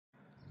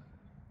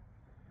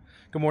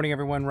Good morning,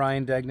 everyone.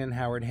 Ryan Degnan,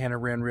 Howard Hanna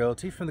Rand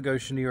Realty from the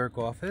Goshen, New York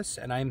office,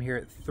 and I'm here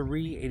at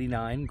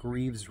 389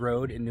 Greaves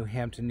Road in New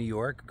Hampton, New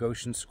York,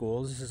 Goshen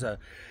Schools. This is a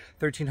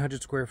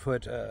 1,300 square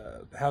foot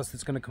house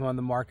that's going to come on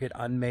the market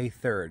on May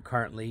 3rd.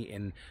 Currently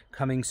in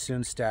coming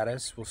soon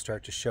status. We'll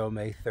start to show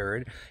May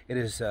 3rd. It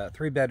is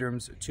 3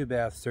 bedrooms, 2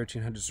 baths,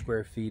 1,300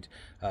 square feet,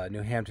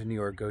 New Hampton, New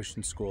York,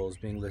 Goshen Schools,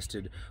 being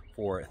listed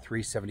for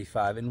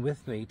 $375. And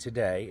with me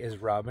today is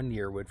Robyn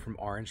Yearwood from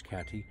Orange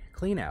County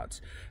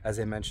Cleanouts. As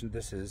I mentioned,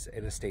 this is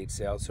an estate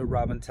sale. So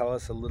Robyn, tell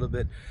us a little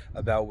bit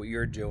about what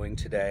you're doing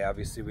today.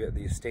 Obviously,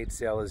 the estate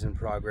sale is in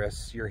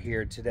progress. You're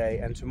here today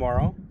and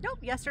tomorrow? Nope,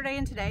 yesterday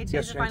and today.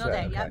 Today's the final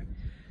day. Okay. Yep.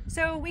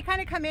 So we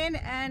kind of come in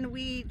and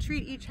we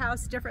treat each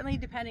house differently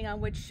depending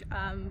on which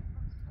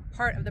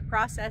part of the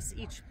process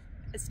each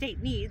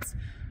estate needs.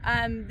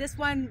 This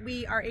one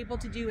we are able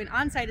to do an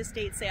on-site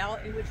estate sale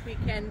in which we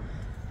can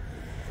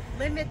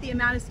limit the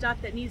amount of stuff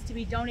that needs to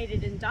be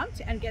donated and dumped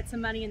and get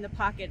some money in the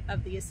pocket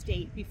of the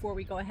estate before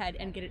we go ahead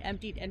and get it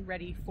emptied and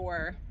ready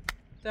for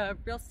the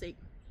real estate.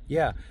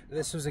 Yeah,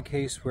 this was a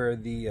case where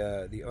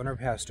the owner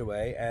passed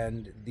away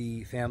and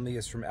the family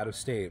is from out of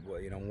state. Well,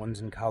 one's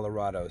in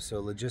Colorado,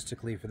 so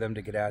logistically for them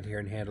to get out here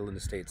and handle an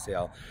estate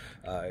sale,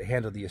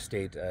 handle the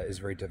estate is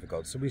very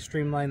difficult. So we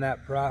streamline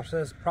that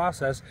process.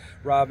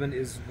 Robyn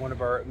is one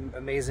of our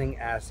amazing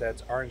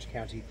assets, Orange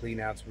County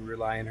Cleanouts. We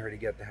rely on her to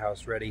get the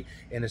house ready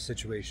in a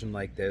situation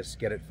like this,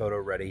 get it photo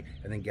ready,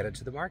 and then get it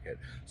to the market.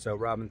 So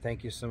Robyn,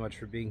 thank you so much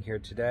for being here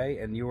today.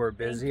 And you are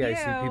busy. I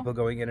see people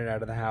going in and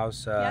out of the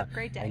house Yep,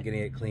 great day. and getting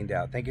it cleaned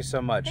out. Thank you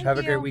so much. Thank Have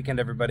a you. great weekend,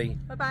 everybody.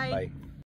 Bye-bye. Bye.